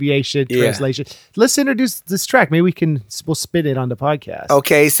about abbreviation, translation. Let's introduce this track. Maybe we'll spin it on the podcast.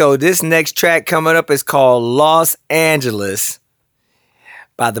 Okay, so this next track coming up is called Los Angeles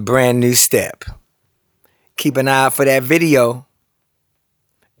by the Brand New Step. Keep an eye out for that video.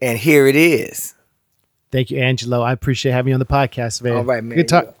 And here it is. Thank you, Angelo. I appreciate having you on the podcast, man. All right, man. Good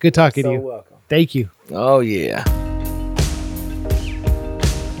talking to you. Welcome. Thank you. Oh, yeah.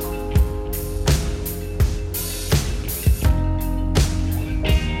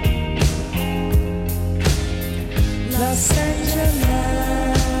 Los Angeles,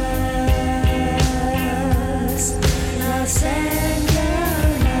 Los Angeles,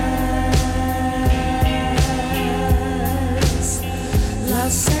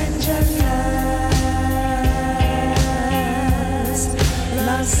 Los Angeles,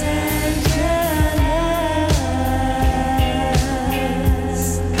 Los Angeles,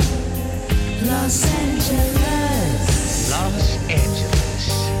 Los Angeles, Los Angeles,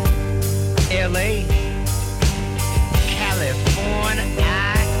 LA, California,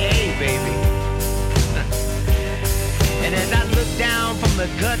 baby. And as I look down from the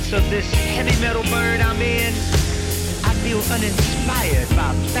guts of this heavy metal bird I'm in, I feel uninspired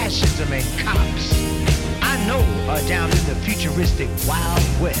by fascism and cops I know are down in the futuristic Wild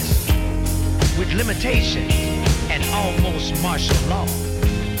West with limitations and almost martial law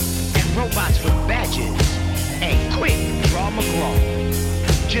and robots with badges and quick draw McGraw,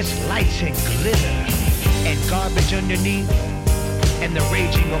 just lights and glitter and garbage underneath, and the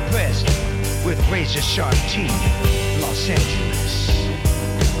raging oppressed with razor sharp teeth. Los Angeles,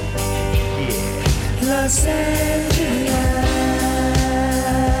 yeah. Los Angeles,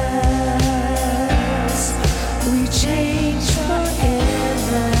 we change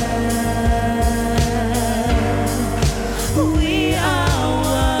forever. We are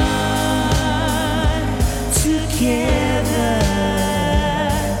one together.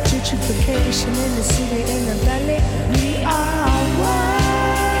 Gentrification in the city, in the valley. We are one.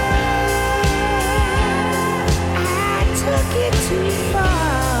 I took it too far.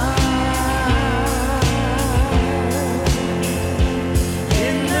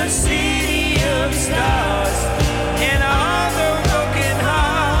 In the city of stars and all the broken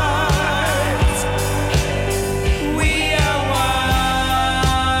hearts, we are one.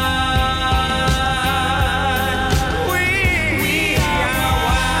 We are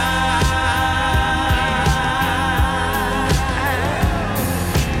one.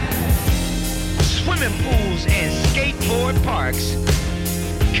 Swimming pools and skateboard parks,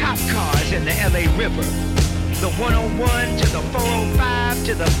 cop cars in the LA River, the 101 to the 405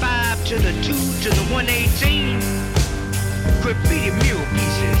 to the 5 to the 2 to the 118, graffiti mural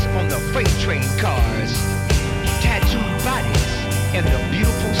pieces on the freight train cars, tattooed bodies and the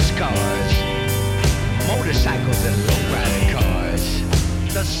beautiful scars, motorcycles and lowrider cars,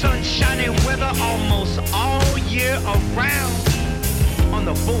 The sunshiny weather almost all year around. On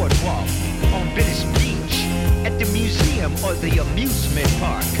the boardwalk, on Venice Beach, at the museum or the amusement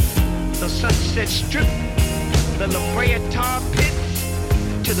park. The Sunset Strip, the La Brea Tar Pits,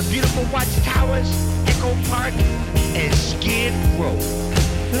 to the beautiful watchtowers, Echo Park, and Skid Row.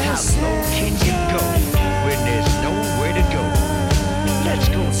 How low can you go when there's nowhere to go? Let's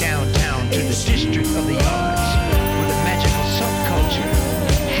go downtown to the District of the Arts, where the magical subculture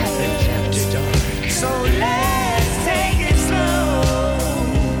happens after dark. So let's take it slow,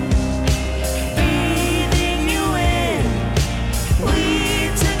 breathing you in. We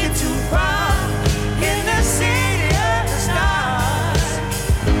took it too far in the city of the stars.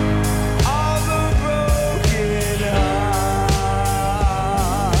 All the broken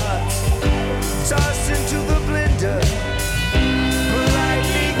hearts tossed into the blender,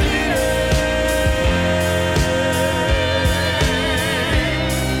 politely glitter.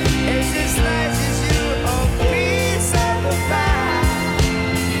 As it slices you a piece of the pie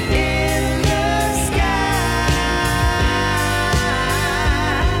in the sky.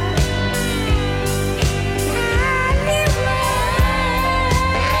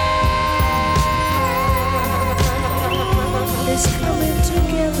 It's coming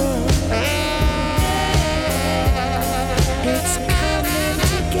together. It's coming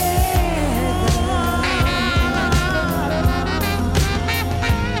together.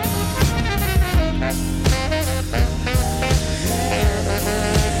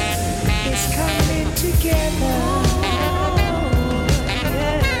 It's coming together.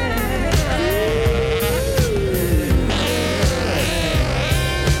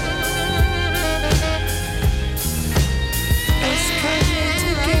 It's coming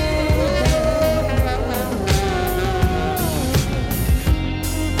together.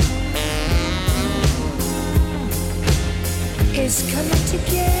 It's coming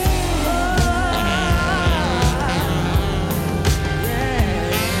together.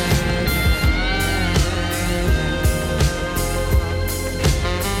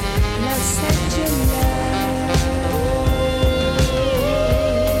 Los Angeles.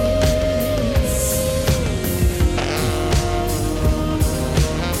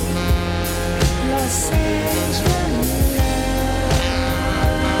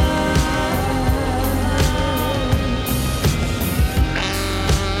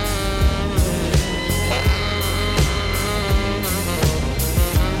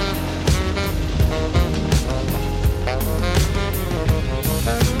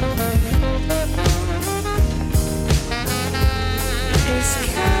 It's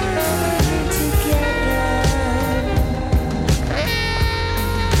coming together.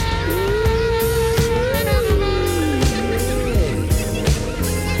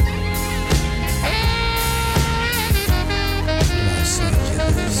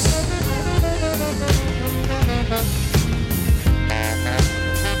 Los Angeles.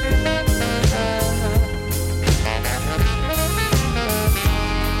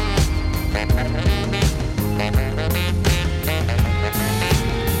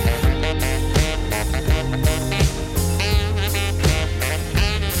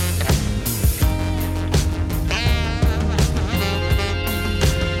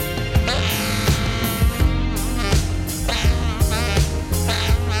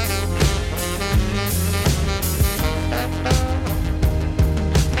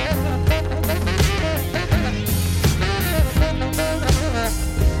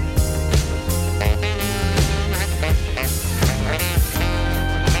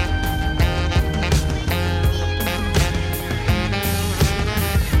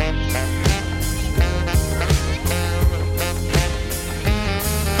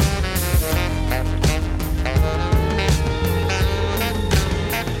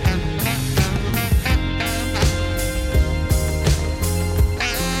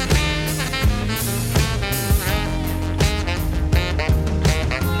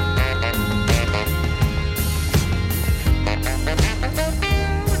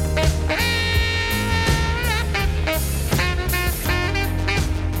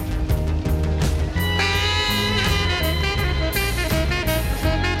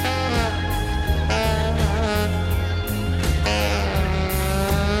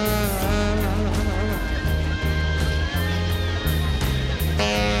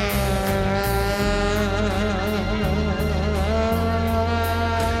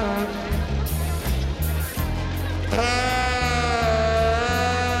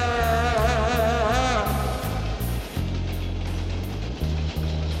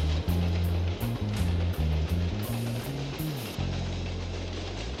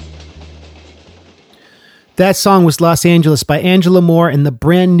 That song was Los Angeles by Angelo Moore and the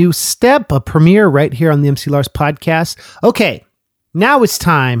brand new Step, a premiere right here on the MC Lars podcast. Okay, now it's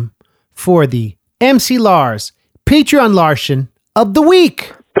time for the MC Lars Patreon Larson of the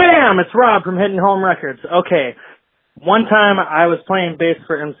week. Bam! It's Rob from Hidden Home Records. Okay, one time I was playing bass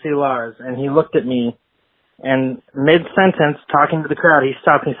for MC Lars, and he looked at me, and mid-sentence, talking to the crowd, he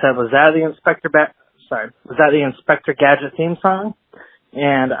stopped and he said, was that the Inspector Gadget theme song?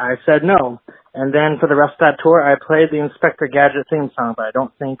 And I said no. And then for the rest of that tour, I played the Inspector Gadget theme song, but I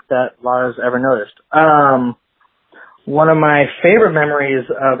don't think that Lars ever noticed. One of my favorite memories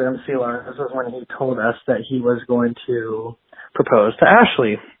of MC Lars was when he told us that he was going to propose to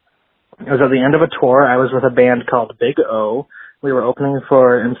Ashley. It was at the end of a tour. I was with a band called Big O. We were opening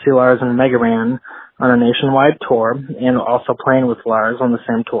for MC Lars and Mega Ran on a nationwide tour, and also playing with Lars on the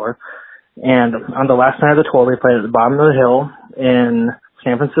same tour. And on the last night of the tour, we played at the bottom of the hill in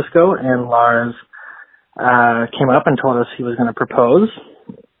San Francisco, and Lars came up and told us he was going to propose.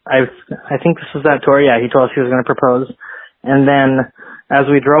 I think this was that tour. Yeah, he told us he was going to propose. And then as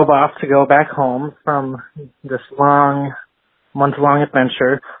we drove off to go back home from this month-long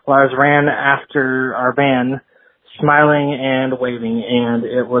adventure, Lars ran after our van, smiling and waving, and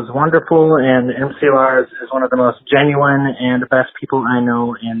it was wonderful. And MC Lars is one of the most genuine and best people I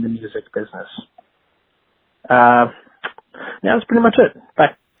know in the music business. Yeah, that's pretty much it.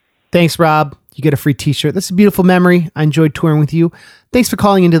 Bye. Thanks, Rob. You get a free t-shirt. That's a beautiful memory. I enjoyed touring with you. Thanks for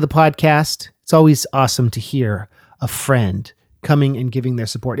calling into the podcast. It's always awesome to hear a friend coming and giving their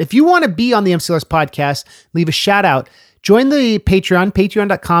support. If you want to be on the MC Lars podcast, leave a shout out. Join the Patreon,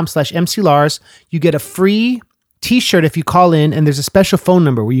 patreon.com/MCLars. You get a free t-shirt if you call in, and there's a special phone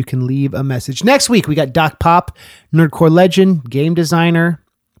number where you can leave a message. Next week, we got Doc Pop, nerdcore legend, game designer,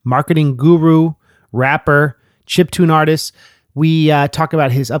 marketing guru, rapper, chiptune artist. We talk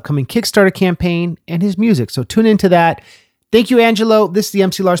about his upcoming Kickstarter campaign and his music. So tune into that. Thank you, Angelo. This is the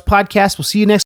MC Lars podcast. We'll see you next